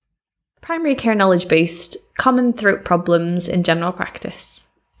Primary Care Knowledge Boost, Common Throat Problems in General Practice.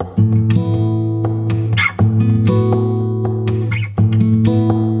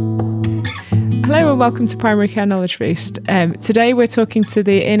 Hello and welcome to Primary Care Knowledge Boost. Today we're talking to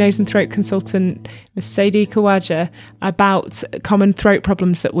the ear, nose and throat consultant, Ms. Sadie Khawaja, about common throat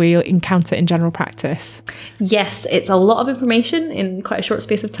problems that we encounter in general practice. Yes, it's a lot of information in quite a short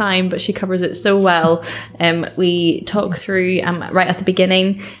space of time, but she covers it so well. We talk through right at the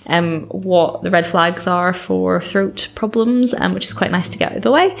beginning what the red flags are for throat problems, which is quite nice to get out of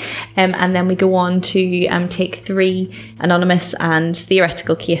the way. And then we go on to take 3 anonymous and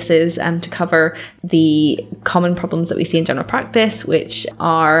theoretical cases to cover the common problems that we see in general practice, which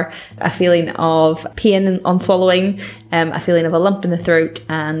are a feeling of pain on swallowing, a feeling of a lump in the throat,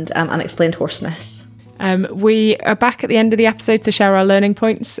 and unexplained hoarseness. We are back at the end of the episode to share our learning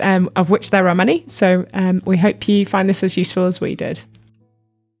points, of which there are many. So we hope you find this as useful as we did.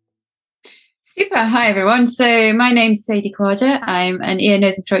 Super. Hi, everyone. So my name's Sadie Khawaja. I'm an ear,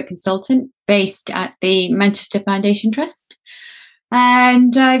 nose and throat consultant based at the Manchester Foundation Trust.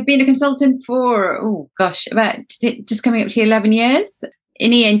 And I've been a consultant for, about just coming up to 11 years.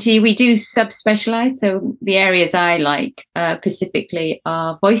 In ENT, we do subspecialize. So the areas I like specifically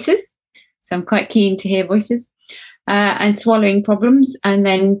are voices. So I'm quite keen to hear voices and swallowing problems, and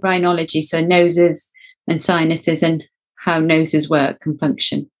then rhinology. So noses and sinuses and how noses work and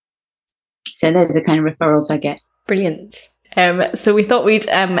function. So those are kind of referrals I get. Brilliant. So we thought we'd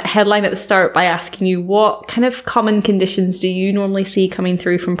headline at the start by asking you, what kind of common conditions do you normally see coming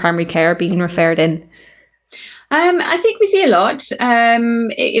through from primary care being referred in? I think we see a lot.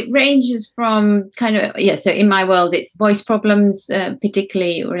 It ranges from so in my world, it's voice problems,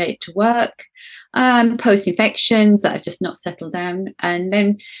 particularly related to work, post-infections that have just not settled down. And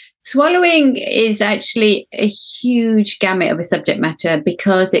then swallowing is actually a huge gamut of a subject matter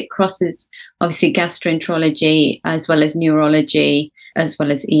because it crosses obviously gastroenterology as well as neurology, as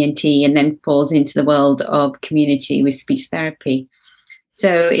well as ENT, and then falls into the world of community with speech therapy.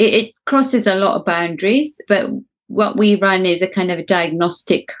 So it crosses a lot of boundaries, but what we run is a kind of a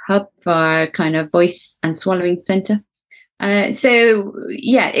diagnostic hub for our kind of voice and swallowing centre. I'll say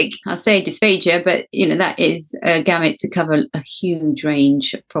dysphagia, but that is a gamut to cover a huge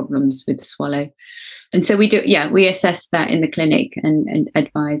range of problems with the swallow. And so we assess that in the clinic and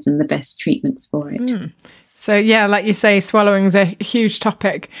advise on the best treatments for it. So like you say, swallowing is a huge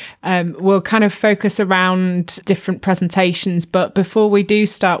topic. We'll kind of focus around different presentations, but before we do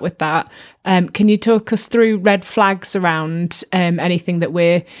start with that, can you talk us through red flags around anything that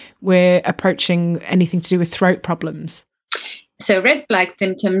we're approaching, anything to do with throat problems? So red flag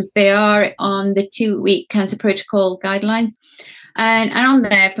symptoms, they are on the 2-week cancer protocol guidelines. And on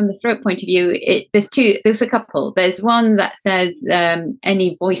there, from the throat point of view, there's a couple. There's one that says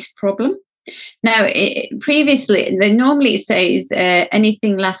any voice problem. Now, previously, normally it says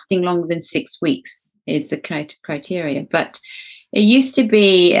anything lasting longer than 6 weeks is the criteria. But it used to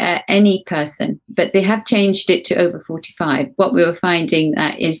be any person, but they have changed it to over 45. What we were finding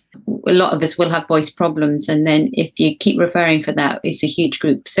is a lot of us will have voice problems. And then if you keep referring for that, it's a huge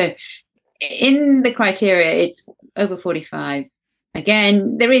group. So in the criteria, it's over 45.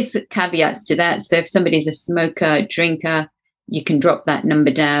 Again, there is caveats to that. So if somebody's a smoker, drinker, you can drop that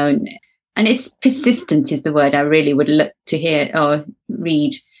number down. And it's persistent is the word I really would look to hear or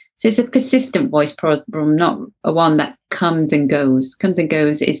read. So it's a persistent voice problem, not a one that comes and goes. Comes and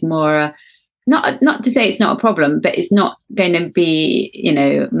goes is more, not to say it's not a problem, but it's not going to be,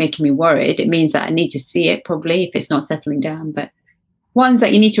 making me worried. It means that I need to see it probably if it's not settling down. But ones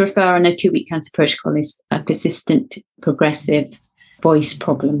that you need to refer on a 2-week cancer protocol is a persistent, progressive voice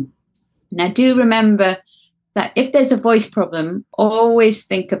problem. Now, do remember that if there's a voice problem, always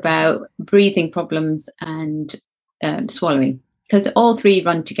think about breathing problems and swallowing, because all 3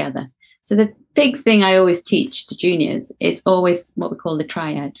 run together. So the big thing I always teach to juniors is always what we call the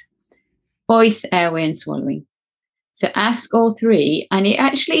triad: voice, airway, and swallowing. So ask all 3, and it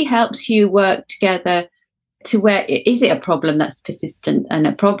actually helps you work together to where is it a problem that's persistent and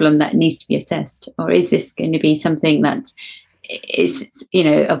a problem that needs to be assessed, or is this going to be something that is,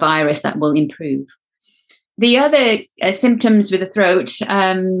 a virus that will improve? The other symptoms with the throat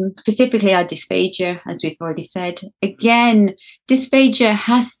specifically are dysphagia, as we've already said. Again, dysphagia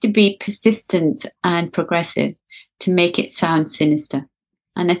has to be persistent and progressive to make it sound sinister.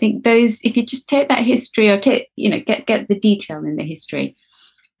 And I think if you just take that history or get the detail in the history.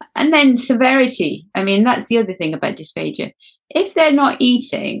 And then severity. I mean, that's the other thing about dysphagia. If they're not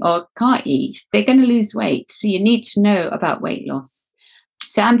eating or can't eat, they're going to lose weight. So you need to know about weight loss.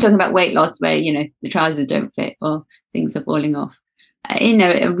 So I'm talking about weight loss where, the trousers don't fit or things are falling off. in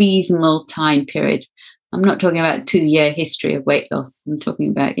a reasonable time period. I'm not talking about 2-year history of weight loss. I'm talking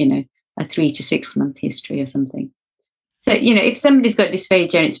about, a 3 to 6 month history or something. So, if somebody's got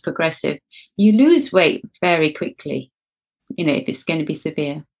dysphagia and it's progressive, you lose weight very quickly, if it's going to be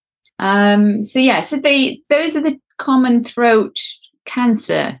severe. So those are the common throat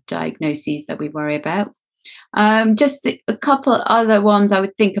cancer diagnoses that we worry about. Just a couple other ones I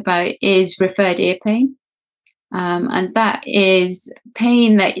would think about is referred ear pain. And that is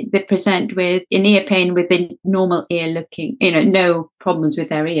pain that they present with an ear pain with the normal ear looking, no problems with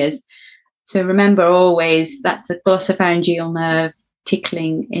their ears. So remember always that's a glossopharyngeal nerve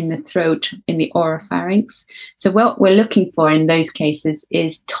tickling in the throat, in the oropharynx. So what we're looking for in those cases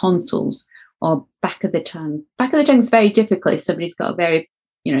is tonsils or back of the tongue. Back of the tongue is very difficult if somebody's got a very,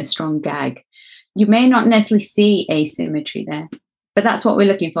 strong gag. You may not necessarily see asymmetry there, but that's what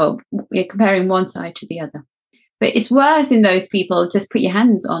we're looking for. We're comparing one side to the other. But it's worth in those people just put your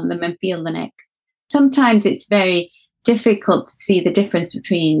hands on them and feel the neck. Sometimes it's very difficult to see the difference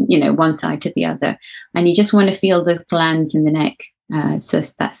between, one side to the other. And you just want to feel the glands in the neck. So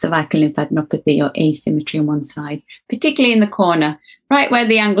that's cervical lymphadenopathy or asymmetry on one side, particularly in the corner, right where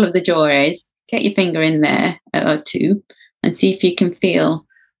the angle of the jaw is. Get your finger in there or two and see if you can feel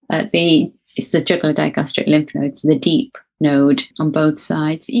it's the jugular-digastric lymph nodes, the deep node on both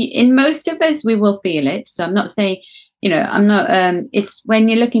sides. In most of us, we will feel it. So I'm not saying, it's when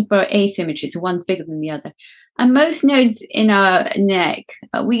you're looking for asymmetry, so one's bigger than the other. And most nodes in our neck,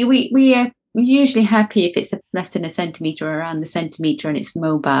 we are usually happy if it's less than a centimetre or around the centimetre and it's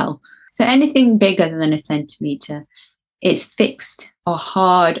mobile. So anything bigger than a centimetre, it's fixed or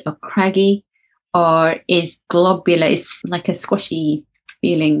hard or craggy or is globular, it's like a squashy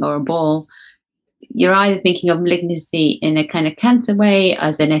feeling or a ball. You're either thinking of malignancy in a kind of cancer way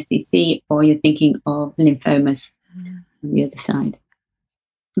as an SCC, or you're thinking of lymphomas on the other side.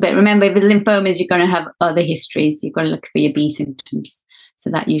 But remember, with lymphomas, you're going to have other histories. You've got to look for your B symptoms. So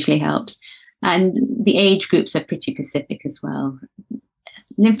that usually helps. And the age groups are pretty specific as well.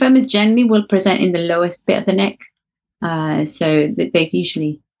 Lymphomas generally will present in the lowest bit of the neck. So they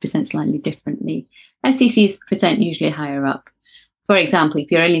usually present slightly differently. SCCs present usually higher up. For example,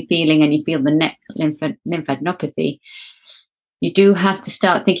 if you're only feeling and you feel the neck lymphadenopathy, you do have to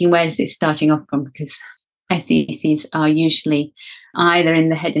start thinking, where is it starting off from? Because SCCs are usually either in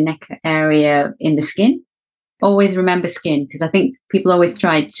the head and neck area in the skin. Always remember skin, because I think people always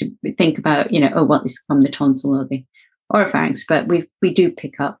try to think about, this is from the tonsil or the oropharynx, but we do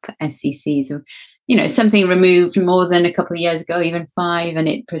pick up SCCs or, something removed more than a couple of years ago, even 5, and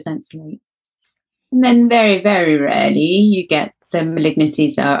it presents late. And then very, very rarely you get the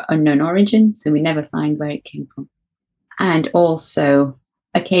malignancies are unknown origin, so we never find where it came from. And also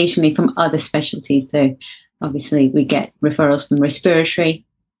occasionally from other specialties. So obviously we get referrals from respiratory,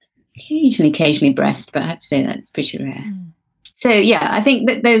 occasionally breast, but I have to say that's pretty rare. So I think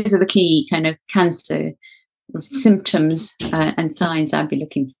that those are the key kind of cancer symptoms and signs I'd be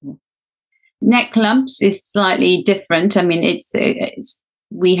looking for. Neck lumps is slightly different. I mean,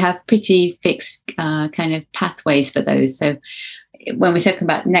 we have pretty fixed kind of pathways for those. So when we're talking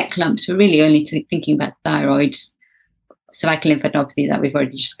about neck lumps, we're really only thinking about thyroid, cervical lymphadenopathy that we've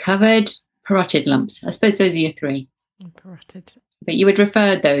already just covered, parotid lumps. I suppose those are your 3. Parotid. But you would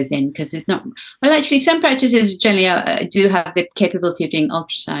refer those in because it's not... Well, actually, some practices generally do have the capability of doing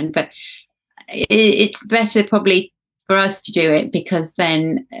ultrasound, but it's better probably for us to do it because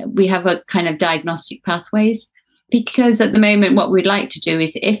then we have a kind of diagnostic pathways. Because at the moment, what we'd like to do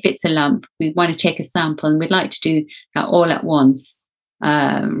is, if it's a lump, we want to take a sample and we'd like to do that all at once,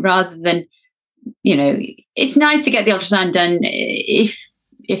 rather than, it's nice to get the ultrasound done if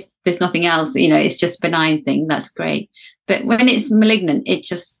there's nothing else, it's just a benign thing, that's great. But when it's malignant,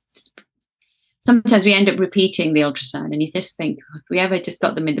 sometimes we end up repeating the ultrasound and you just think, if we ever just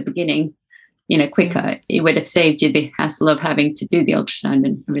got them in the beginning, quicker, it would have saved you the hassle of having to do the ultrasound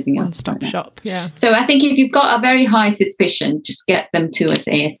and everything else. One-stop shop, yeah. So I think if you've got a very high suspicion, just get them to us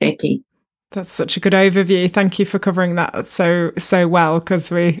ASAP. That's such a good overview. Thank you for covering that so well, because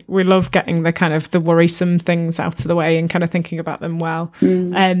we love getting the kind of the worrisome things out of the way and kind of thinking about them well.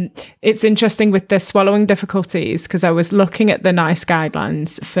 It's interesting with the swallowing difficulties, because I was looking at the NICE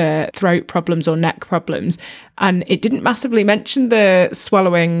guidelines for throat problems or neck problems, and it didn't massively mention the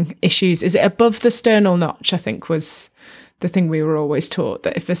swallowing issues. Is it above the sternal notch, I think was the thing we were always taught,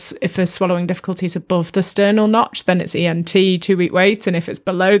 that if a swallowing difficulty is above the sternal notch, then it's ENT 2-week wait, and if it's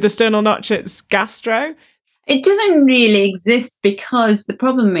below the sternal notch, it's gastro. It doesn't really exist because the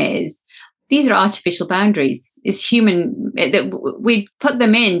problem is these are artificial boundaries. It's human. We put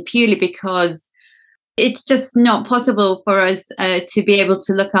them in purely because it's just not possible for us to be able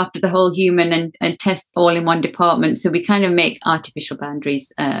to look after the whole human and test all in one department. So we kind of make artificial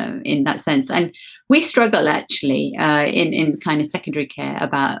boundaries in that sense. And we struggle actually in kind of secondary care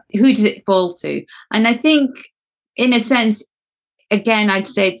about who does it fall to. And I think in a sense, again, I'd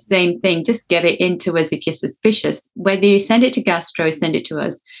say the same thing. Just get it into us if you're suspicious. Whether you send it to gastro or send it to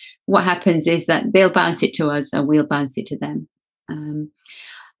us, what happens is that they'll bounce it to us and we'll bounce it to them.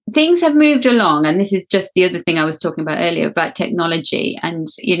 Things have moved along, and this is just the other thing I was talking about earlier about technology. And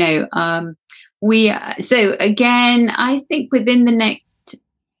so again, I think within the next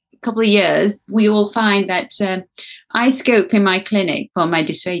couple of years, we will find that I scope in my clinic for my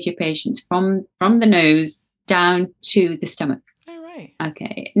dysphagia patients from the nose down to the stomach. Oh, right.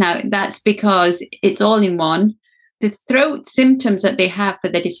 Okay. Now that's because it's all in one. The throat symptoms that they have for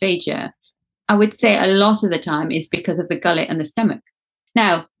the dysphagia, I would say a lot of the time is because of the gullet and the stomach.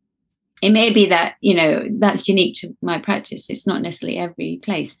 Now, it may be that, that's unique to my practice. It's not necessarily every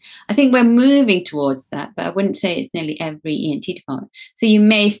place. I think we're moving towards that, but I wouldn't say it's nearly every ENT department. So you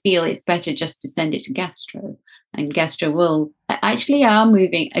may feel it's better just to send it to gastro, and gastro will actually are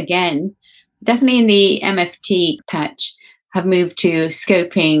moving again, definitely in the MFT patch, have moved to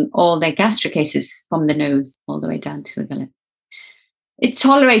scoping all their gastro cases from the nose all the way down to the gullet. It's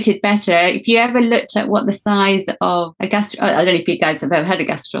tolerated better. If you ever looked at what the size of a gastro, I don't know if you guys have ever had a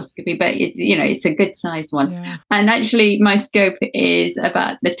gastroscopy, but it's a good size one. Yeah. And actually my scope is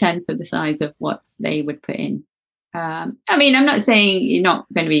about the 10th of the size of what they would put in. I'm not saying you're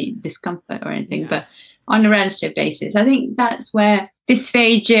not going to be discomfort or anything, but on a relative basis, I think that's where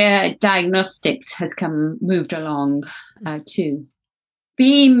dysphagia diagnostics has moved along too.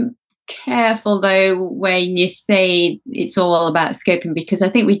 Be careful though when you say it's all about scoping, because I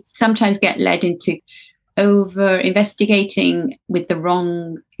think we sometimes get led into over investigating with the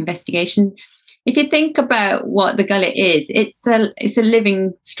wrong investigation. If you think about what the gullet is, it's a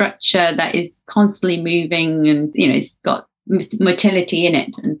living structure that is constantly moving, and it's got motility in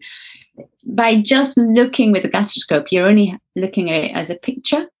it. And by just looking with a gastroscope, you're only looking at it as a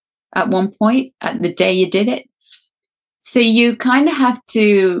picture at one point at the day you did it. So you kind of have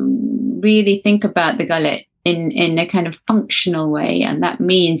to really think about the gullet in a kind of functional way. And that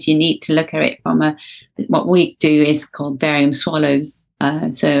means you need to look at it from what we do is called barium swallows.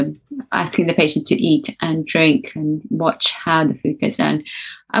 So asking the patient to eat and drink and watch how the food goes down.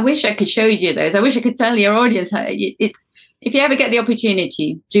 I wish I could show you those. I wish I could tell your audience how it's. If you ever get the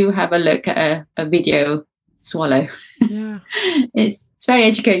opportunity, do have a look at a video swallow. Yeah, it's very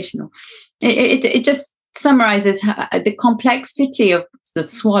educational. It just summarizes the complexity of the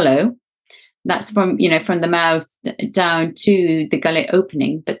swallow. That's from the mouth down to the gullet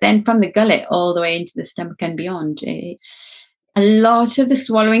opening, but then from the gullet all the way into the stomach and beyond. A lot of the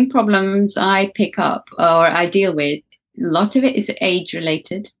swallowing problems I pick up or I deal with, a lot of it is age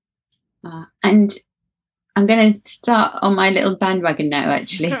related, and I'm going to start on my little bandwagon now,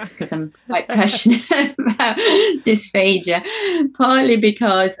 actually, because I'm quite passionate about dysphagia, partly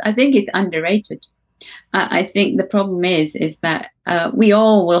because I think it's underrated. I think the problem is that we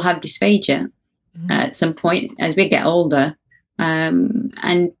all will have dysphagia at some point as we get older,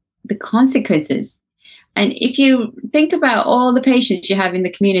 and the consequences. And if you think about all the patients you have in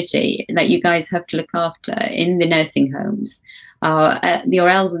the community that you guys have to look after in the nursing homes, your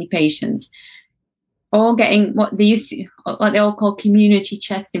elderly patients, all getting what they all call community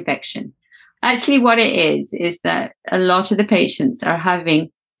chest infection. Actually, what it is that a lot of the patients are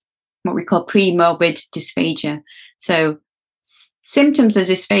having what we call pre-morbid dysphagia. So symptoms of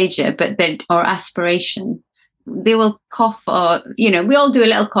dysphagia, or aspiration. They will cough, or we all do a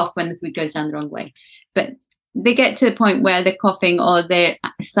little cough when the food goes down the wrong way, but they get to the point where they're coughing or they're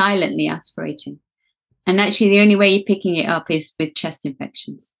silently aspirating. And actually, the only way you're picking it up is with chest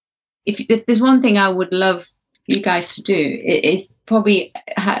infections. If there's one thing I would love you guys to do, is probably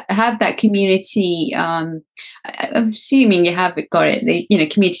have that community. I'm assuming you have got it. The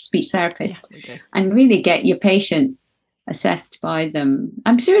community speech therapist, and really get your patients assessed by them.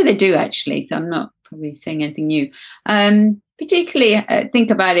 I'm sure they do actually, so I'm not probably saying anything new. Particularly think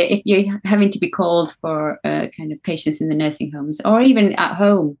about it if you're having to be called for kind of patients in the nursing homes or even at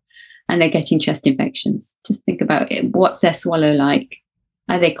home, and they're getting chest infections. Just think about it. What's their swallow like?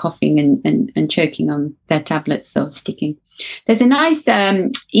 Are they coughing and choking on their tablets or sticking? There's a nice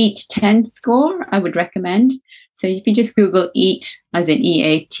EAT 10 score I would recommend. So if you just Google EAT, as in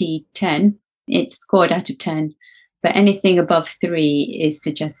EAT 10, it's scored out of 10. But anything above 3 is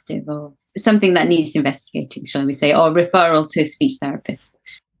suggestive of something that needs investigating, shall we say, or referral to a speech therapist.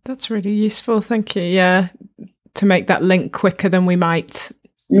 That's really useful. Thank you. Yeah, to make that link quicker than we might.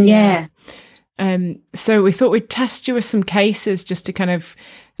 Yeah. So we thought we'd test you with some cases just to kind of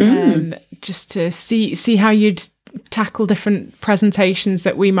just to see how you'd tackle different presentations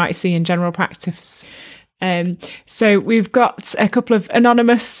that we might see in general practice. So we've got a couple of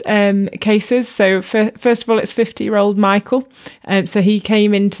anonymous cases. So first of all, it's 50-year-old Michael. So he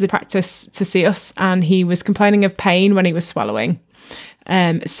came into the practice to see us, and he was complaining of pain when he was swallowing.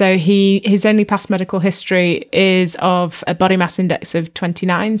 So his only past medical history is of a body mass index of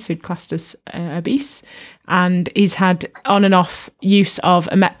 29, so classed as obese, and he's had on and off use of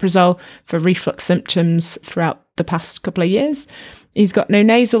omeprazole for reflux symptoms throughout the past couple of years. He's got no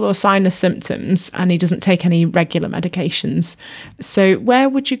nasal or sinus symptoms, and he doesn't take any regular medications. So where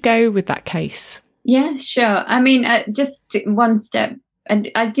would you go with that case? Yeah, sure. I mean, just one step. And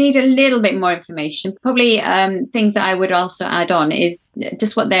I need a little bit more information. Probably things that I would also add on is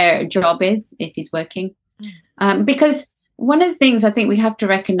just what their job is, if he's working. Because one of the things I think we have to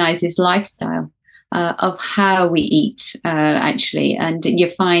recognize is lifestyle of how we eat, actually. And you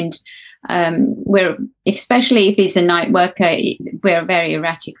find especially if he's a night worker, we're very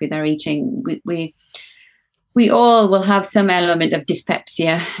erratic with our eating. We all will have some element of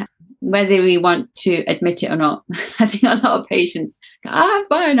dyspepsia, whether we want to admit it or not. I think a lot of patients go,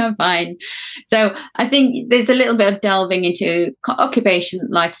 I'm fine. So I think there's a little bit of delving into occupation,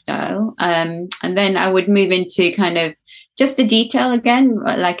 lifestyle. And then I would move into kind of just the detail again,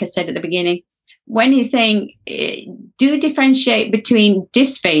 like I said at the beginning. When he's saying, do differentiate between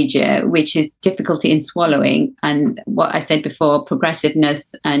dysphagia, which is difficulty in swallowing, and what I said before,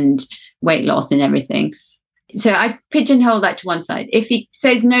 progressiveness and weight loss and everything. So I pigeonhole that to one side. If he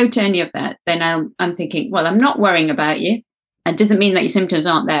says no to any of that, then I'm thinking, well, I'm not worrying about you. It doesn't mean that your symptoms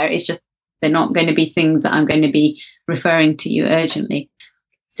aren't there. It's just they're not going to be things that I'm going to be referring to you urgently.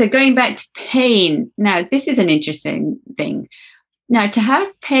 So going back to pain. Now, this is an interesting thing. Now, to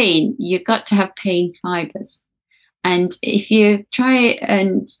have pain, you've got to have pain fibers. And if you try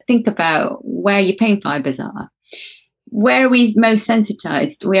and think about where your pain fibers are, where are we most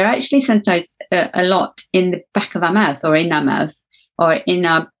sensitized? We are actually sensitized a lot in the back of our mouth, or in our mouth, or in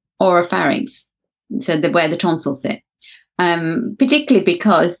our oropharynx, so where the tonsils sit. Particularly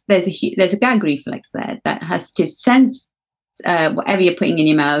because there's a gag reflex there that has to sense whatever you're putting in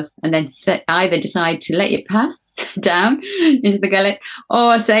your mouth, and then either decide to let it pass down into the gullet,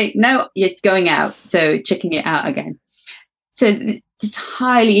 or say, no, you're going out, so checking it out again. So it's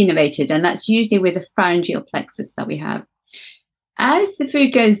highly innervated, and that's usually with the pharyngeal plexus that we have. As the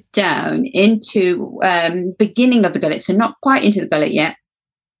food goes down into beginning of the gullet, so not quite into the gullet yet,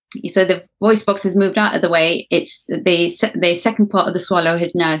 so the voice box has moved out of the way, it's the second part of the swallow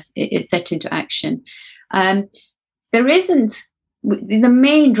has now is set into action. There isn't, the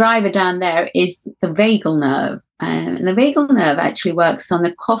main driver down there is the vagal nerve. And the vagal nerve actually works on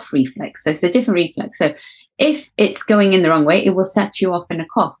the cough reflex. So it's a different reflex. So if it's going in the wrong way, it will set you off in a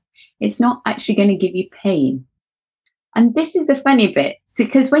cough. It's not actually going to give you pain. And this is a funny bit,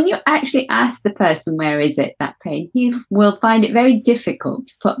 because when you actually ask the person, where is it, that pain, he will find it very difficult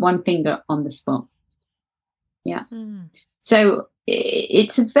to put one finger on the spot. Yeah. So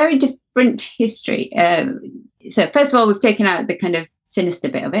it's a very different history. So first of all, we've taken out the kind of sinister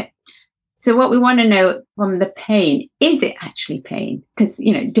bit of it. So what we want to know from the pain, is it actually pain? Because,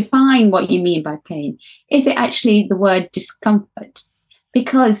 define what you mean by pain. Is it actually the word discomfort?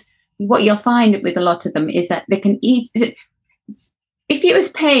 Because what you'll find with a lot of them is that they can eat. If it was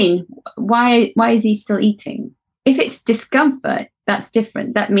pain, why is he still eating? If it's discomfort, that's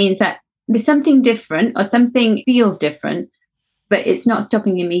different. That means that there's something different, or something feels different, but it's not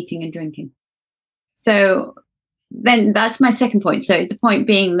stopping him eating and drinking. So then that's my second point. So the point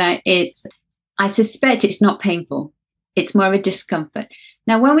being that I suspect it's not painful. It's more of a discomfort.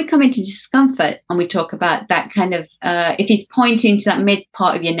 Now, when we come into discomfort and we talk about that kind of, if he's pointing to that mid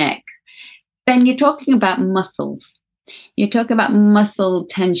part of your neck, then you're talking about muscles. You're talking about muscle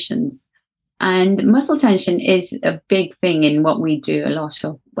tensions. And muscle tension is a big thing in what we do a lot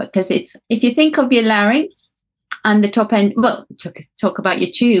of, because if you think of your larynx and the top end, well, talk about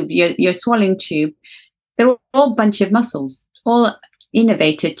your tube, your swallowing tube, they're all a bunch of muscles, all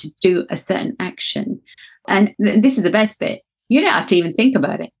innervated to do a certain action. And this is the best bit. You don't have to even think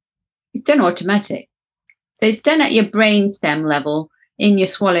about it. It's done automatic. So it's done at your brain stem level, in your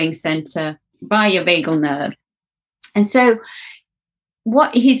swallowing center, by your vagal nerve. And so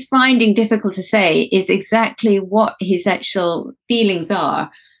what he's finding difficult to say is exactly what his actual feelings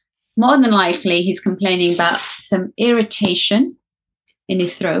are. More than likely, he's complaining about some irritation in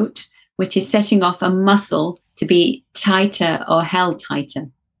his throat, which is setting off a muscle to be tighter or held tighter.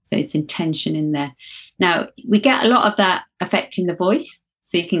 So it's in tension in there. Now, we get a lot of that affecting the voice.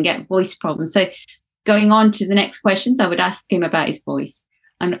 so you can get voice problems. So going on to the next questions, I would ask him about his voice.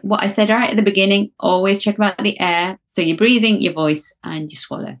 And what I said right at the beginning, always check about the air. So you're breathing, your voice, and you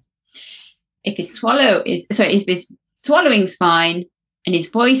swallow. If his swallowing's fine and his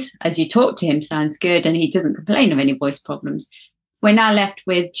voice, as you talk to him, sounds good and he doesn't complain of any voice problems, we're now left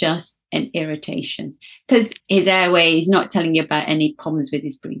with just an irritation because his airway is not telling you about any problems with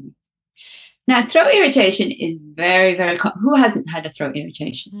his breathing. Now, throat irritation is very, very common. Who hasn't had a throat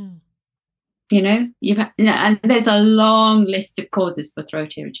irritation? You know, and there's a long list of causes for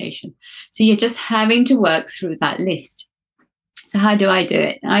throat irritation. So you're just having to work through that list. So how do I do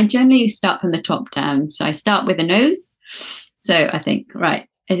it? I generally start from the top down. So I start with the nose. So I think, right,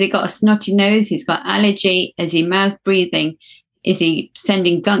 has he got a snotty nose? He's got allergy. Is he mouth breathing? Is he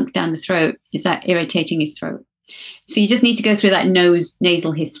sending gunk down the throat? Is that irritating his throat? So you just need to go through that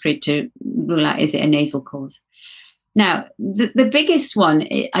nasal history to rule out, is it a nasal cause? Now, the biggest one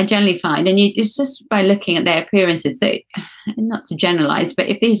I generally find, and it's just by looking at their appearances, so not to generalize, but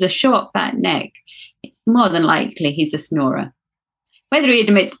if there's a short, fat neck, more than likely he's a snorer. Whether he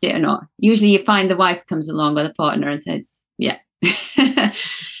admits it or not, usually you find the wife comes along or the partner and says, yeah.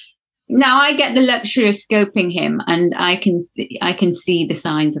 Now, I get the luxury of scoping him, and I can see the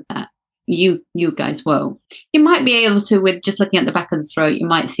signs of that. You guys won't. You might be able to, with just looking at the back of the throat, you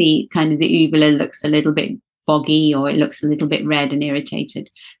might see kind of the uvula looks a little bit foggy or it looks a little bit red and irritated.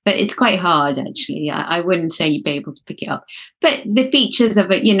 But it's quite hard, actually. I wouldn't say you'd be able to pick it up. But the features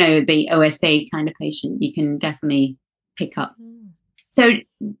of it, you know, the OSA kind of patient, you can definitely pick up. So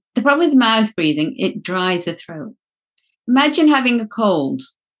the problem with mouth breathing, it dries the throat. Imagine having a cold.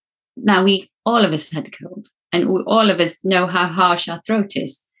 Now, all of us had a cold, and all of us know how harsh our throat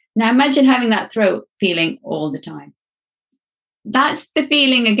is. Now, imagine having that throat feeling all the time. That's the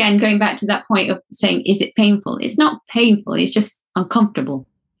feeling, again, going back to that point of saying, is it painful? It's not painful. It's just uncomfortable.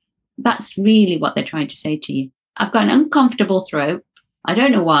 That's really what they're trying to say to you. I've got an uncomfortable throat. I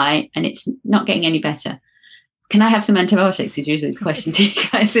don't know why, and it's not getting any better. Can I have some antibiotics? Is usually the question to you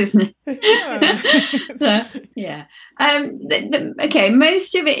guys, isn't it? Yeah. Okay,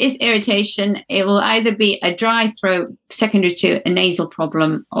 most of it is irritation. It will either be a dry throat secondary to a nasal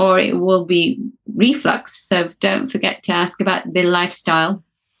problem, or it will be reflux. So don't forget to ask about the lifestyle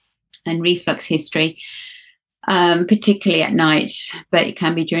and reflux history, particularly at night, but it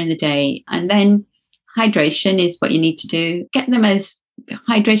can be during the day. And then hydration is what you need to do. Get them as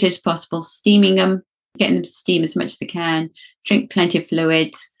hydrated as possible, steaming them, getting them to steam as much as they can, drink plenty of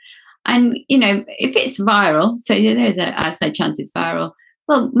fluids. And, you know, if it's viral, so there's an outside chance it's viral,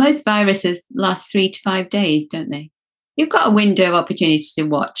 well, most viruses last 3 to 5 days, don't they? You've got a window of opportunity to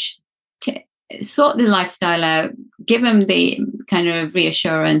watch, to sort the lifestyle out, give them the kind of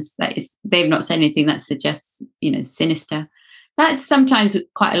reassurance that they've not said anything that suggests, you know, sinister. That's sometimes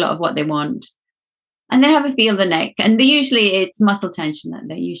quite a lot of what they want. And then have a feel of the neck. And usually it's muscle tension that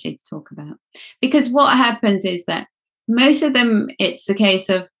they usually talk about. Because what happens is that most of them, it's a case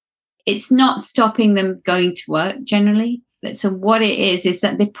of, it's not stopping them going to work generally. So what it is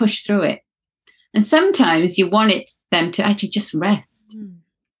that they push through it. And sometimes you want them to actually just rest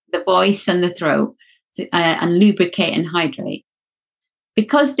the voice and the throat and lubricate and hydrate.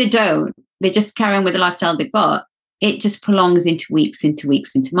 Because they don't, they just carry on with the lifestyle they've got. It just prolongs into weeks, into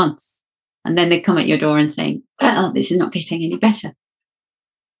months. And then they come at your door and saying, well, this is not getting any better.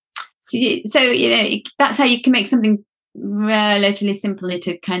 So you know, that's how you can make something relatively simple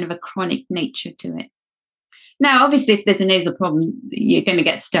into kind of a chronic nature to it. Now, obviously, if there's a nasal problem, you're going to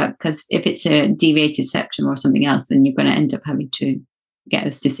get stuck, because if it's a deviated septum or something else, then you're going to end up having to get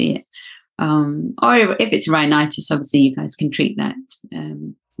us to see it. Or if it's rhinitis, obviously, you guys can treat that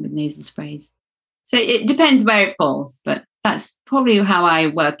with nasal sprays. So it depends where it falls, but that's probably how I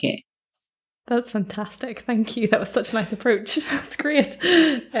work it. That's fantastic. Thank you. That was such a nice approach. That's great.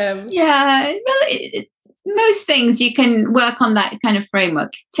 Yeah, well, most things you can work on that kind of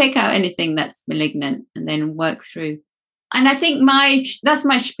framework. Take out anything that's malignant and then work through. And I think that's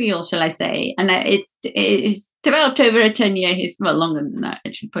my spiel, shall I say? And it's developed over a 10-year history, well, longer than that,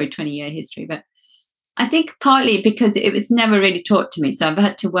 actually, probably 20-year history. But I think partly because it was never really taught to me, so I've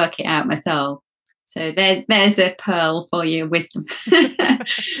had to work it out myself. So there's a pearl for your wisdom.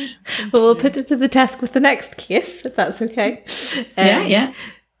 Well, we'll put it to the test with the next case, if that's okay. Yeah.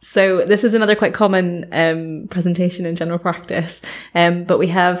 So this is another quite common presentation in general practice. But we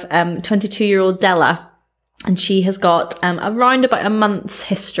have 22-year-old Della, and she has got around about a month's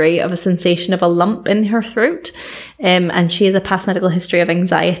history of a sensation of a lump in her throat. And she has a past medical history of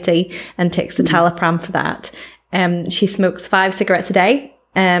anxiety and takes citalopram for that. She smokes 5 cigarettes a day.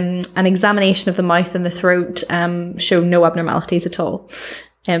 an examination of the mouth and the throat show no abnormalities at all.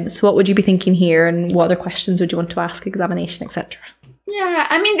 So what would you be thinking here, and what other questions would you want to ask examination, etc.? Yeah,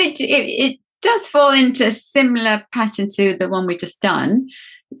 I mean, it does fall into a similar pattern to the one we've just done,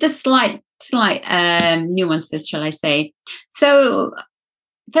 just slight nuances, shall I say. So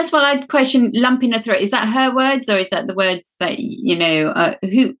first of all, I'd question lump in the throat. Is that her words, or is that the words that,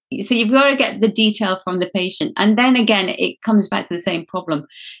 who? So you've got to get the detail from the patient. And then again, it comes back to the same problem.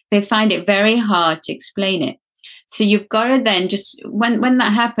 They find it very hard to explain it. So you've got to then just, when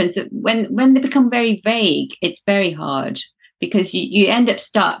that happens, when they become very vague, it's very hard, because you end up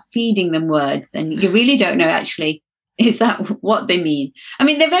start feeding them words and you really don't know actually, is that what they mean? I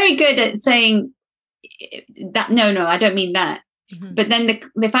mean, they're very good at saying that, no, I don't mean that. Mm-hmm. But then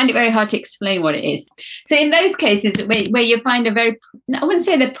they find it very hard to explain what it is. So in those cases where you find I wouldn't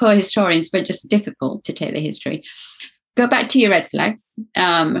say they're poor historians, but just difficult to take the history, go back to your red flags,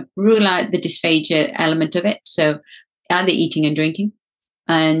 rule out the dysphagia element of it. So are they eating and drinking?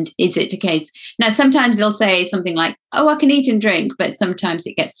 And is it the case? Now, sometimes they'll say something like, oh, I can eat and drink, but sometimes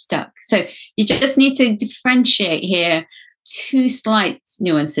it gets stuck. So you just need to differentiate here two slight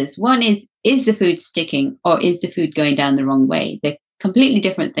nuances. One is the food sticking, or is the food going down the wrong way? They're completely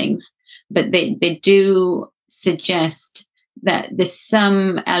different things, but they do suggest that there's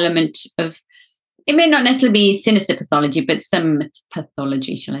some element of, it may not necessarily be sinister pathology, but some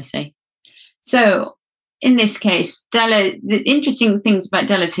pathology, shall I say. So in this case, Della, the interesting things about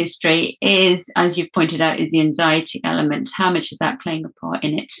Della's history is, as you've pointed out, is the anxiety element. How much is that playing a part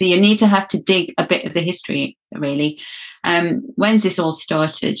in it? So you need to have to dig a bit of the history, really. When's this all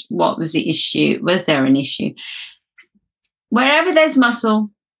started? What was the issue? Was there an issue? Wherever there's muscle,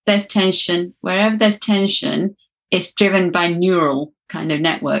 there's tension. Wherever there's tension, it's driven by neural kind of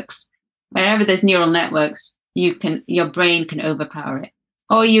networks. Wherever there's neural networks, your brain can overpower it.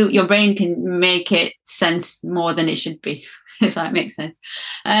 Or your brain can make it sense more than it should be, if that makes sense.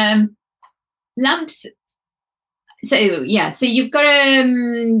 Lumps. So you've got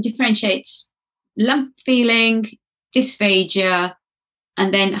to differentiate lump feeling, dysphagia,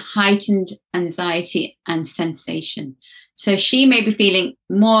 and then heightened anxiety and sensation. So she may be feeling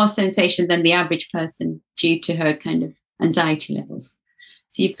more sensation than the average person due to her kind of anxiety levels.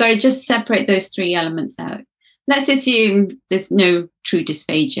 So you've got to just separate those three elements out. Let's assume there's no true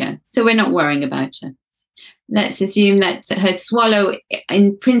dysphagia, so we're not worrying about her. Let's assume that her swallow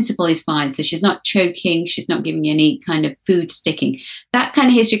in principle is fine, so she's not choking, she's not giving any kind of food sticking. That kind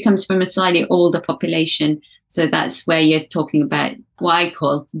of history comes from a slightly older population, so that's where you're talking about what I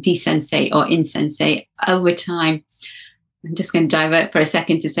call desensate or insensate over time. I'm just going to divert for a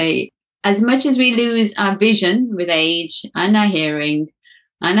second to say, as much as we lose our vision with age and our hearing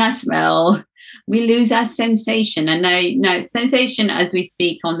and our smell, we lose our sensation. And now sensation as we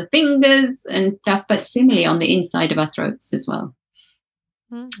speak on the fingers and stuff, but similarly on the inside of our throats as well.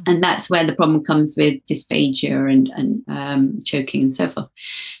 Mm. And that's where the problem comes with dysphagia and choking and so forth.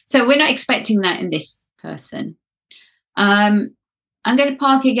 So we're not expecting that in this person. I'm going to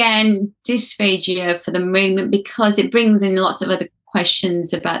park again dysphagia for the moment, because it brings in lots of other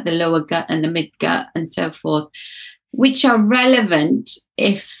questions about the lower gut and the mid gut and so forth, which are relevant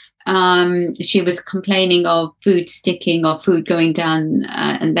if she was complaining of food sticking or food going down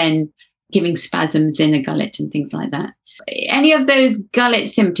and then giving spasms in a gullet and things like that. Any of those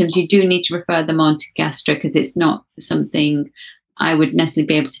gullet symptoms, you do need to refer them on to gastro, because it's not something I would necessarily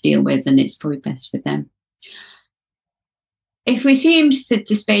be able to deal with, and it's probably best for them. If we assume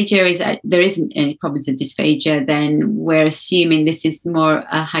dysphagia is that there isn't any problems with dysphagia, then we're assuming this is more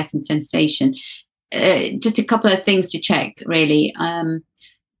a heightened sensation. Just a couple of things to check, really.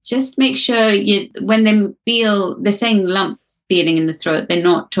 Just make sure when they're saying lump feeling in the throat, they're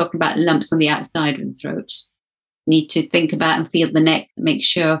not talking about lumps on the outside of the throat. Need to think about and feel the neck, make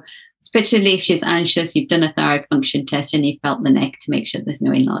sure, especially if she's anxious, you've done a thyroid function test and you felt the neck to make sure there's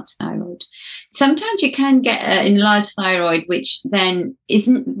no enlarged thyroid. Sometimes you can get an enlarged thyroid, which then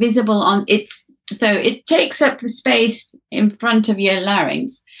isn't visible on its, so it takes up space in front of your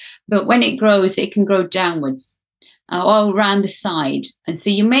larynx, but when it grows, it can grow downwards. Or around the side. And so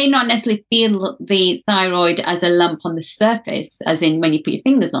you may not necessarily feel the thyroid as a lump on the surface, as in when you put your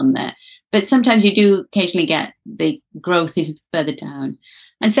fingers on there, but sometimes you do occasionally get the growth is further down.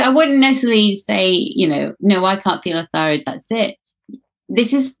 And so I wouldn't necessarily say, no, I can't feel a thyroid, that's it.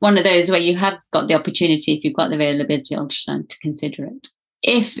 This is one of those where you have got the opportunity, if you've got the availability of ultrasound, to consider it.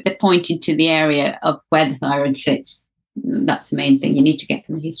 If they're pointing to the area of where the thyroid sits, that's the main thing you need to get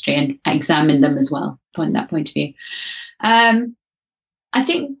from the history and examine them as well from that point of view. I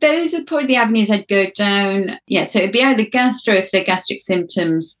think those are probably the avenues I'd go down. Yeah, so it'd be either gastro if they're gastric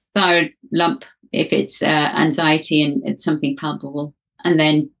symptoms, thyroid lump if it's anxiety and it's something palpable, and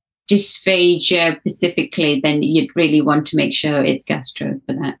then dysphagia specifically, then you'd really want to make sure it's gastro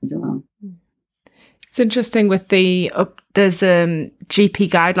for that as well. It's interesting with there's GP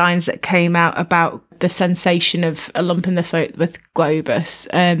guidelines that came out about the sensation of a lump in the throat with Globus,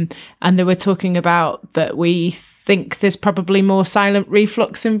 and they were talking about that we think there's probably more silent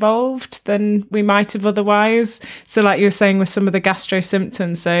reflux involved than we might have otherwise. So like you were saying with some of the gastro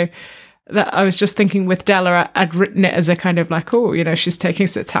symptoms, so that I was just thinking with Della, I'd written it as a kind of like, oh, you know, she's taking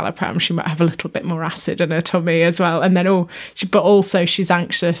citalopram, she might have a little bit more acid in her tummy as well. And then, but also she's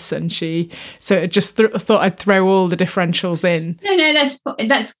anxious, and so it just thought I'd throw all the differentials in. No,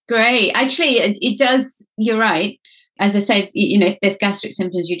 that's great. Actually, it does, you're right. As I said, you know, if there's gastric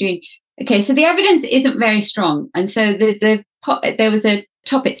symptoms, you're doing, okay, so the evidence isn't very strong. And so there was a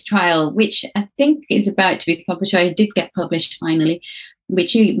TOPIC trial, which I think is about to be published, or it did get published finally,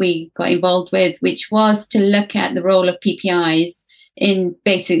 which we got involved with, which was to look at the role of PPIs in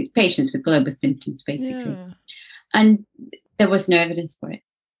basic patients with Globus symptoms, basically. Yeah. And there was no evidence for it.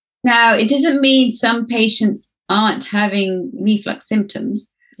 Now, it doesn't mean some patients aren't having reflux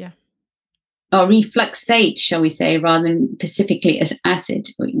symptoms. Yeah. Or refluxate, shall we say, rather than specifically as acid.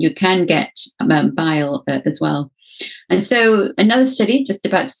 You can get bile as well. And so another study just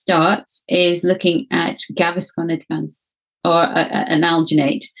about to start is looking at Gaviscon Advance, or an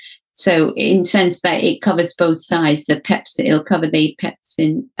alginate. So in sense that it covers both sides, the pepsin, it'll cover the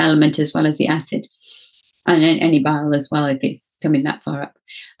pepsin element as well as the acid, and any bile as well if it's coming that far up.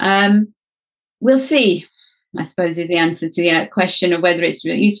 We'll see, I suppose, is the answer to the question of whether it's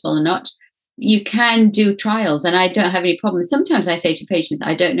really useful or not. You can do trials, and I don't have any problems. Sometimes I say to patients,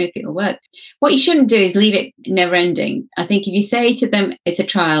 I don't know if it'll work. What you shouldn't do is leave it never ending. I think if you say to them, it's a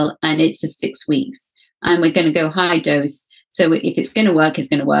trial and it's 6 weeks, and we're going to go high dose. So if it's going to work, it's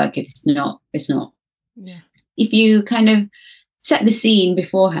going to work. If it's not, it's not. Yeah. If you kind of set the scene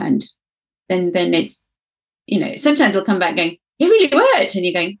beforehand, then it's, you know, sometimes they'll come back going, it really worked. And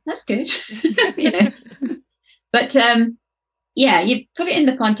you're going, that's good. You know. But yeah, you put it in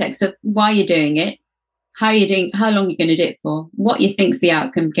the context of why you're doing it, how you're doing, how long you're going to do it for, what you think's the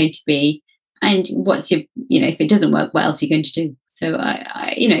outcome going to be, and what's your, you know, if it doesn't work, what else are you going to do? So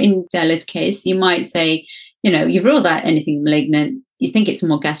I you know, in Della's case, you might say, you know, you've ruled out anything malignant. You think it's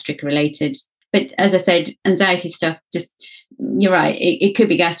more gastric related. But as I said, anxiety stuff, just, you're right. It could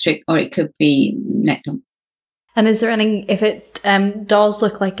be gastric or it could be neck lump. And is there any, if it does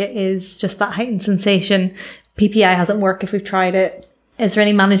look like it is just that heightened sensation, PPI hasn't worked if we've tried it, is there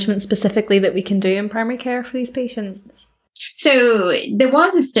any management specifically that we can do in primary care for these patients? So there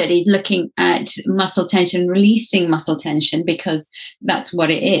was a study looking at muscle tension, releasing muscle tension, because that's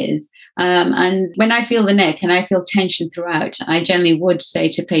what it is. And when I feel the neck and I feel tension throughout, I generally would say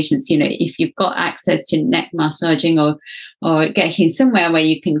to patients, you know, if you've got access to neck massaging or getting somewhere where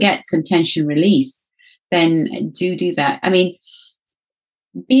you can get some tension release, then do that. I mean,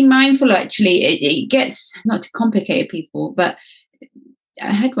 be mindful, actually, it gets, not to complicate people, but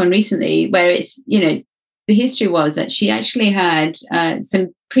I had one recently where it's, you know, the history was that she actually had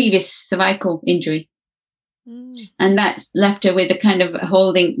some previous cervical injury. And that's left her with a kind of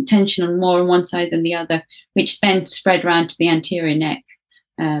holding tension on more on one side than the other, which then spread around to the anterior neck.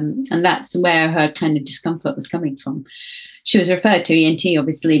 And that's where her kind of discomfort was coming from. She was referred to ENT,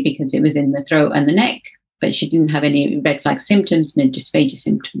 obviously, because it was in the throat and the neck, but she didn't have any red flag symptoms, no dysphagia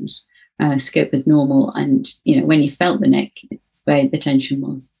symptoms. Scope was normal. And, you know, when you felt the neck, it's where the tension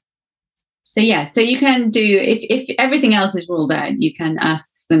was. So, yeah, so you can do, if everything else is ruled out, you can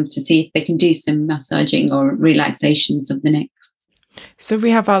ask them to see if they can do some massaging or relaxations of the neck. So we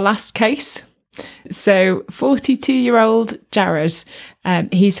have our last case. So 42-year-old Jared,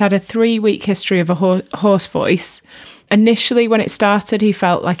 he's had a 3-week history of a hoarse voice. Initially, when it started, he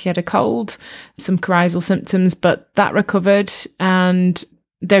felt like he had a cold, some coryzal symptoms, but that recovered. And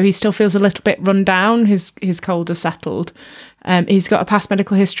though he still feels a little bit run down, his cold has settled. He's got a past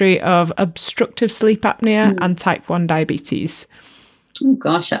medical history of obstructive sleep apnea and type 1 diabetes. Oh,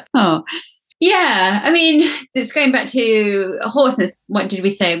 gosh. Oh, yeah. I mean, just going back to hoarseness, what did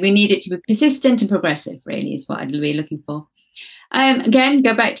we say? We need it to be persistent and progressive, really, is what I'd be looking for. Again,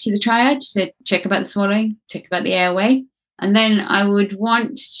 go back to the triad, so check about the swallowing, check about the airway. And then I would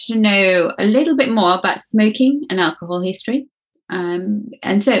want to know a little bit more about smoking and alcohol history.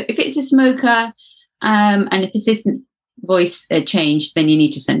 And so if it's a smoker and a persistent voice change, then you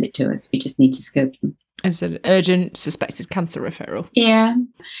need to send it to us. We just need to scope them. As an urgent suspected cancer referral. Yeah.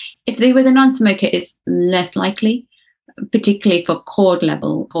 If there was a non-smoker, it's less likely. particularly for cord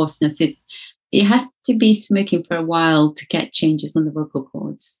level hoarseness, it has to be smoking for a while to get changes on the vocal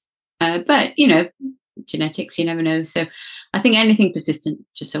cords. But, genetics, you never know. So I think anything persistent,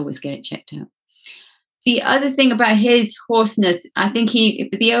 just always get it checked out. The other thing about his hoarseness, I think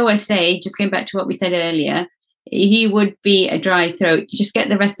if the OSA, just going back to what we said earlier, he would be a dry throat. You just get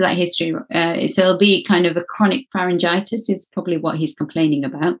the rest of that history. So it'll be kind of a chronic pharyngitis is probably what he's complaining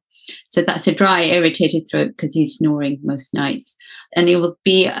about. So that's a dry, irritated throat because he's snoring most nights. And it will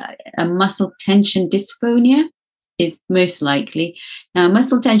be a muscle tension dysphonia is most likely. Now,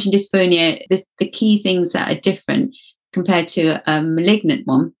 muscle tension dysphonia, the key things that are different compared to a malignant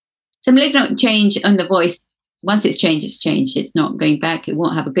one. So malignant change on the voice, once it's changed, it's changed. It's not going back. It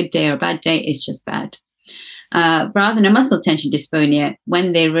won't have a good day or a bad day. It's just bad. Rather than a muscle tension dysphonia,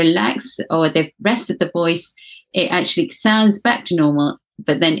 when they relax or they've rested the voice, it actually sounds back to normal,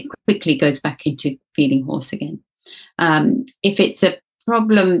 but then it quickly goes back into feeling hoarse again. If it's a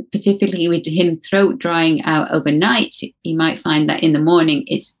problem, specifically with him throat drying out overnight, you might find that in the morning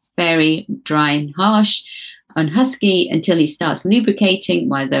it's very dry and harsh and husky until he starts lubricating,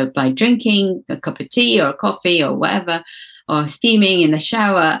 whether by drinking a cup of tea or coffee or whatever, or steaming in the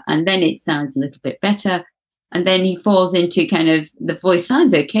shower, and then it sounds a little bit better. And then he falls into kind of, the voice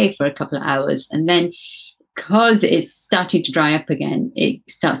sounds okay for a couple of hours, and then because it's starting to dry up again, it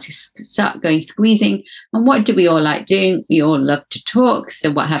starts to start going squeezing. And what do we all like doing? We all love to talk.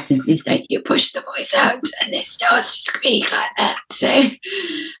 So what happens is that you push the voice out and it starts to squeak like that. So,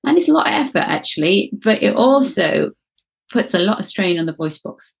 and it's a lot of effort actually, but it also puts a lot of strain on the voice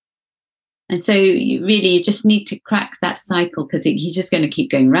box. And so you just need to crack that cycle because he's just going to keep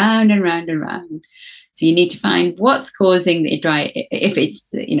going round and round and round. So you need to find what's causing the dry, if it's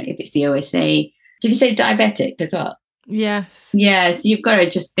the OSA. Did you say diabetic as well? Yes. Yeah, so you've got to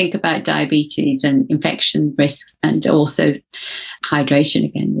just think about diabetes and infection risks and also hydration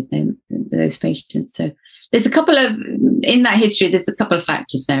again with those patients. So there's in that history, there's a couple of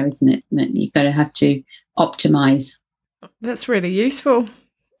factors there, isn't it? That you've got to have to optimize. That's really useful.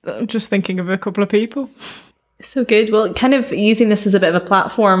 I'm just thinking of a couple of people. So good. Well, kind of using this as a bit of a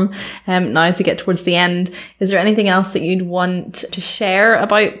platform now as we get towards the end, is there anything else that you'd want to share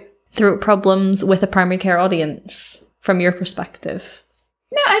about throat problems with a primary care audience from your perspective?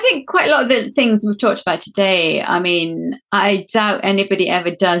 No, I think quite a lot of the things we've talked about today, I mean, I doubt anybody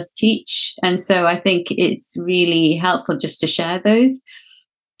ever does teach. And so I think it's really helpful just to share those.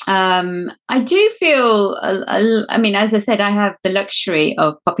 I do feel, I mean, as I said, I have the luxury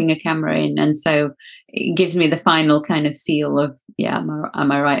of popping a camera in. And so it gives me the final kind of seal of, yeah,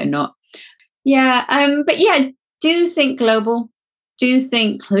 am I right or not? Yeah. But yeah, do think global. Do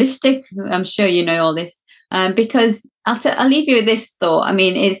think holistic. I'm sure you know all this, because I'll leave you with this thought. I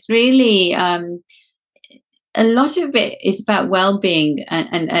mean, it's really a lot of it is about well-being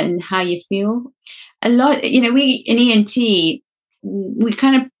and how you feel. A lot, we in ENT, we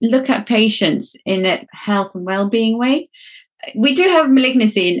kind of look at patients in a health and well-being way. We do have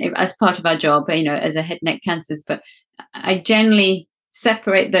malignancy as part of our job, as a head neck cancers, but I generally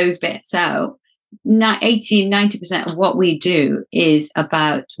separate those bits out. 80-90% of what we do is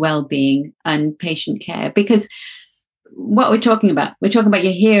about well-being and patient care, because what we're talking about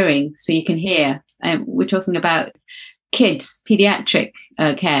your hearing so you can hear, and we're talking about kids pediatric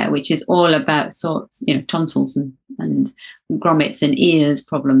care, which is all about tonsils and grommets and ears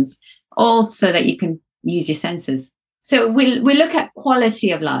problems, all so that you can use your senses. So we look at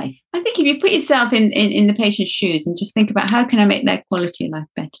quality of life. I think if you put yourself in the patient's shoes and just think about how can I make their quality of life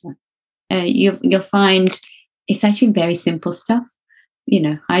better, you'll find it's actually very simple stuff.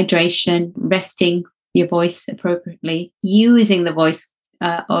 Hydration, resting your voice appropriately, using the voice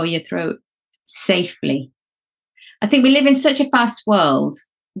or your throat safely. I think we live in such a fast world.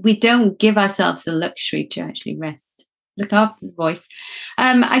 We don't give ourselves the luxury to actually rest. Look after the voice.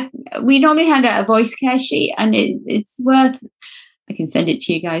 We normally hand out a voice care sheet, and it's worth. I can send it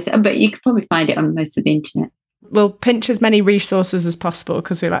to you guys, but you could probably find it on most of the internet. We'll pinch as many resources as possible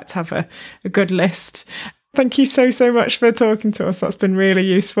because we like to have a good list. Thank you so much for talking to us. That's been really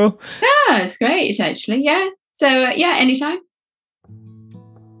useful. Yeah, it's great, actually. Yeah. So, anytime.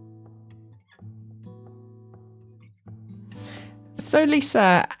 So,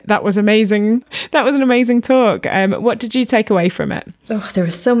 Lisa, that was amazing. That was an amazing talk. What did you take away from it? Oh, there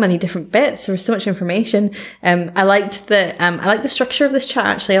were so many different bits. There was so much information. I liked the structure of this chat.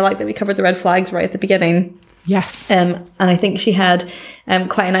 Actually, I like that we covered the red flags right at the beginning. Yes. And I think she had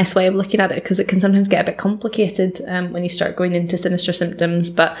quite a nice way of looking at it, because it can sometimes get a bit complicated when you start going into sinister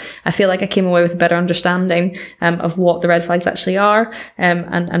symptoms. But I feel like I came away with a better understanding of what the red flags actually are,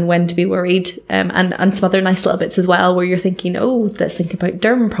 and when to be worried, and some other nice little bits as well, where you're thinking, oh, let's think about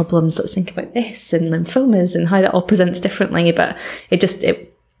derm problems, let's think about this, and lymphomas, and how that all presents differently. But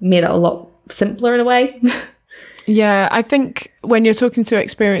it made it a lot simpler in a way. Yeah, I think when you're talking to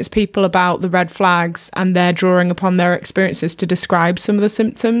experienced people about the red flags and they're drawing upon their experiences to describe some of the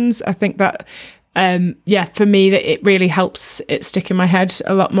symptoms, I think that, for me, that it really helps it stick in my head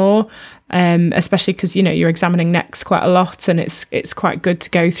a lot more, especially because, you're examining necks quite a lot, and it's quite good to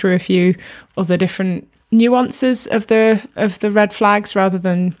go through a few other different nuances of the red flags rather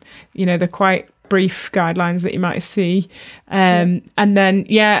than, the quite brief guidelines that you might see. And then,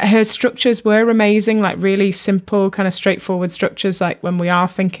 her structures were amazing, like really simple, kind of straightforward structures. Like when we are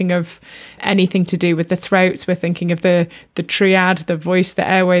thinking of anything to do with the throats, we're thinking of the triad, the voice, the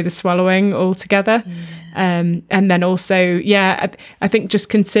airway, the swallowing all together. And then also, I think just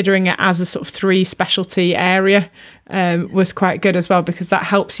considering it as a sort of 3 specialty area was quite good as well, because that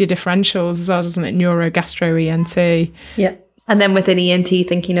helps your differentials as well, doesn't it? Neuro, gastro, ENT. Yeah. And then within ENT,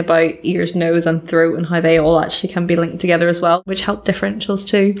 thinking about ears, nose and throat, and how they all actually can be linked together as well, which help differentials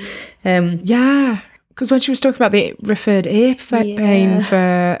too. Because when she was talking about the referred ear pain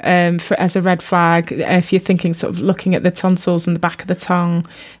for as a red flag, if you're thinking sort of looking at the tonsils and the back of the tongue,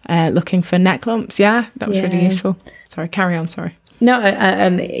 looking for neck lumps, that was really useful. Sorry, carry on. Sorry. No,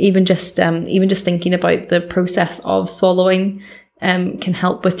 and even just thinking about the process of swallowing can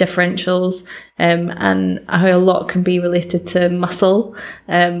help with differentials, and how a lot can be related to muscle.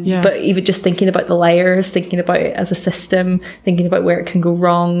 But even just thinking about the layers, thinking about it as a system, thinking about where it can go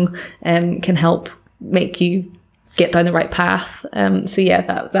wrong, can help make you get down the right path.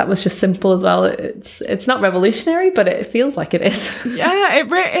 That was just simple as well. It's not revolutionary, but it feels like it is.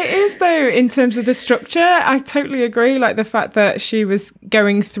 It is though, in terms of the structure. I totally agree, like the fact that she was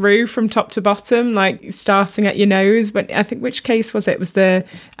going through from top to bottom, like starting at your nose. But I think, which case was it? It was the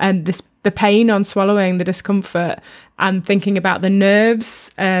pain on swallowing, the discomfort, and thinking about the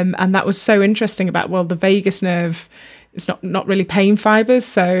nerves, and that was so interesting about, well, the vagus nerve, it's not really pain fibers,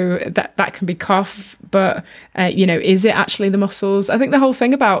 so that can be cough, but is it actually the muscles? I think the whole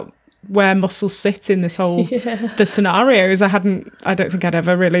thing about where muscles sit in this whole the scenarios, I don't think I'd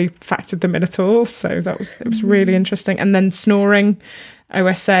ever really factored them in at all, so it was really interesting. And then snoring,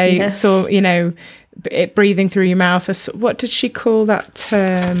 OSA, so it breathing through your mouth, what did she call that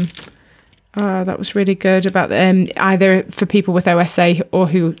term? That was really good about either for people with OSA or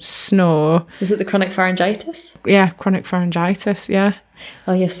who snore. Was it the chronic pharyngitis? Yeah, chronic pharyngitis, yeah.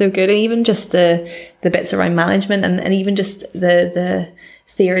 Oh yeah, so good. And even just the bits around management, and even just the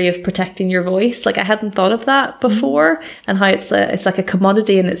theory of protecting your voice. Like I hadn't thought of that before, and how it's like a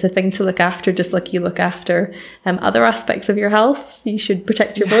commodity and it's a thing to look after, just like you look after other aspects of your health. You should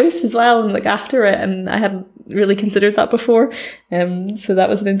protect your voice as well and look after it. And I hadn't really considered that before. So that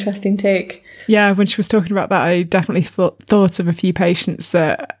was an interesting take. Yeah, when she was talking about that, I definitely thought of a few patients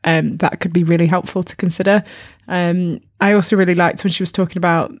that that could be really helpful to consider. I also really liked when she was talking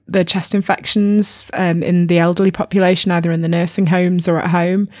about the chest infections in the elderly population, either in the nursing homes or at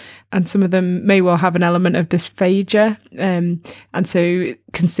home. And some of them may well have an element of dysphagia. And so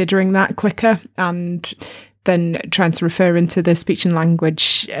considering that quicker and then trying to refer into the speech and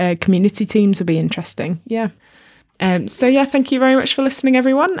language community teams would be interesting. Yeah. Thank you very much for listening,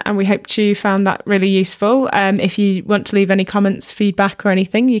 everyone, and we hope you found that really useful. If you want to leave any comments, feedback or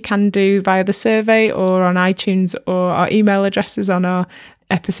anything, you can do via the survey or on iTunes, or our email addresses on our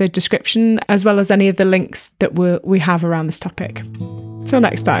episode description, as well as any of the links that we have around this topic. Till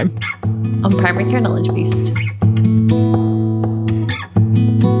next time. On Primary Care Knowledge Boost.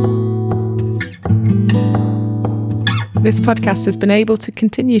 This podcast has been able to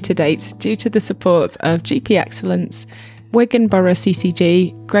continue to date due to the support of GP Excellence, Wigan Borough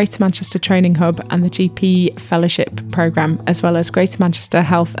CCG, Greater Manchester Training Hub and the GP Fellowship Programme, as well as Greater Manchester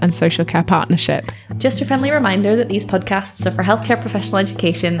Health and Social Care Partnership. Just a friendly reminder that these podcasts are for healthcare professional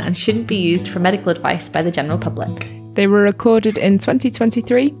education and shouldn't be used for medical advice by the general public. They were recorded in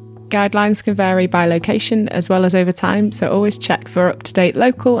 2023. Guidelines can vary by location as well as over time, so always check for up-to-date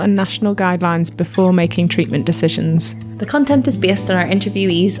local and national guidelines before making treatment decisions. The content is based on our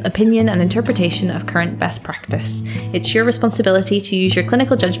interviewees' opinion and interpretation of current best practice. It's your responsibility to use your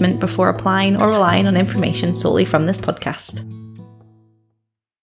clinical judgment before applying or relying on information solely from this podcast.